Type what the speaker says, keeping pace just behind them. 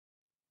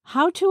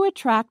How to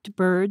attract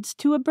birds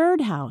to a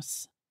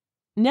birdhouse.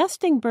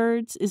 Nesting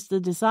birds is the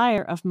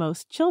desire of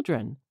most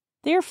children.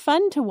 They are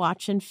fun to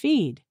watch and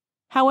feed.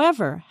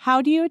 However,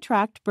 how do you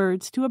attract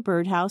birds to a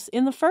birdhouse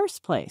in the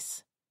first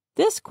place?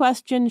 This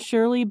question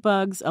surely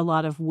bugs a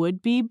lot of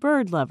would-be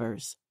bird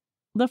lovers.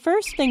 The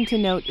first thing to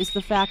note is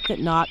the fact that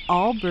not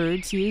all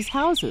birds use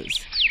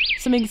houses.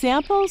 Some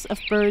examples of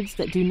birds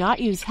that do not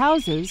use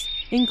houses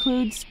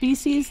include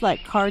species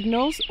like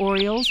cardinals,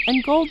 orioles,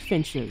 and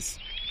goldfinches.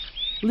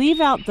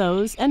 Leave out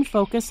those and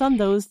focus on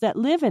those that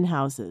live in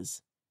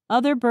houses.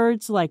 Other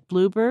birds like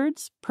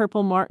bluebirds,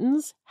 purple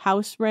martins,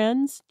 house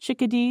wrens,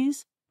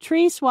 chickadees,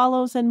 tree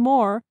swallows, and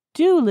more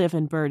do live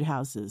in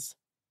birdhouses.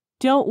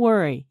 Don't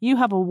worry, you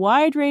have a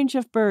wide range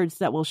of birds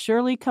that will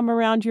surely come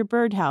around your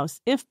birdhouse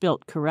if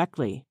built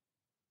correctly.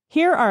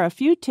 Here are a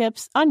few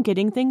tips on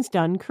getting things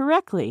done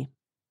correctly.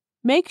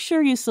 Make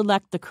sure you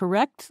select the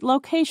correct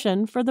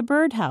location for the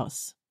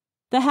birdhouse.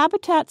 The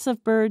habitats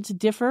of birds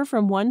differ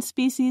from one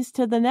species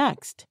to the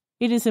next.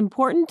 It is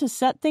important to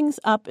set things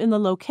up in the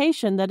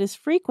location that is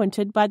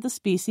frequented by the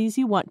species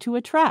you want to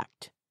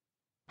attract.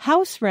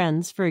 House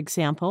wrens, for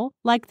example,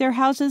 like their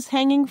houses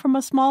hanging from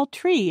a small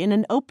tree in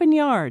an open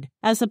yard,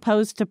 as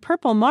opposed to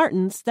purple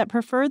martins that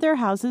prefer their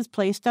houses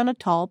placed on a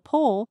tall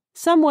pole,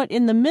 somewhat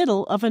in the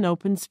middle of an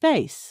open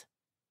space.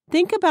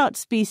 Think about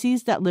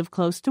species that live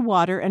close to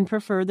water and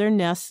prefer their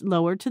nests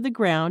lower to the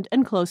ground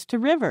and close to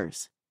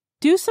rivers.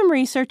 Do some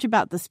research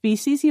about the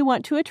species you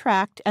want to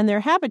attract and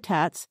their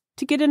habitats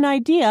to get an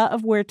idea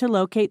of where to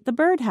locate the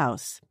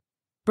birdhouse.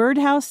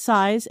 Birdhouse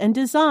size and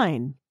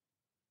design.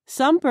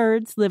 Some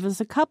birds live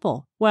as a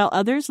couple, while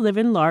others live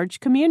in large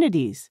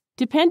communities.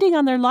 Depending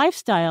on their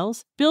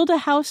lifestyles, build a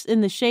house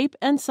in the shape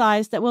and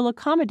size that will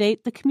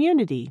accommodate the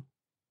community.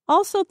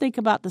 Also think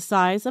about the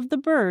size of the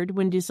bird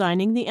when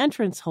designing the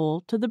entrance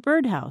hole to the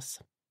birdhouse.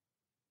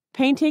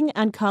 Painting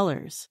and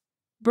colors.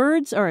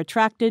 Birds are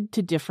attracted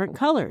to different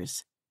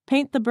colors.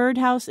 Paint the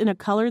birdhouse in a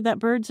color that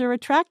birds are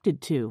attracted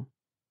to.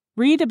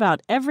 Read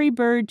about every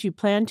bird you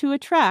plan to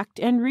attract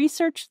and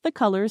research the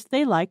colors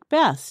they like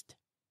best.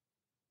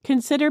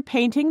 Consider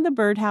painting the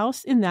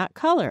birdhouse in that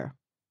color.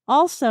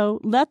 Also,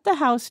 let the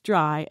house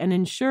dry and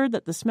ensure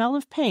that the smell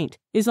of paint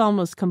is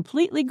almost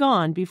completely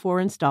gone before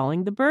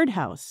installing the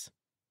birdhouse.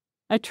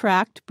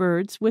 Attract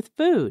birds with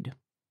food.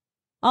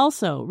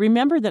 Also,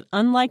 remember that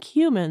unlike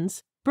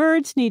humans,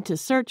 birds need to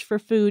search for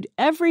food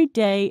every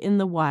day in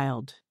the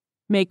wild.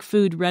 Make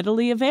food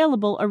readily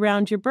available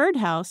around your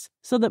birdhouse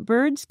so that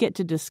birds get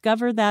to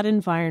discover that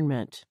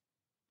environment.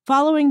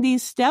 Following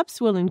these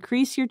steps will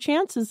increase your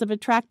chances of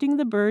attracting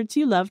the birds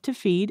you love to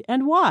feed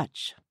and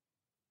watch.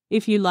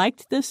 If you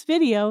liked this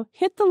video,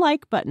 hit the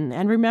like button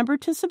and remember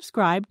to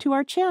subscribe to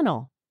our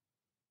channel.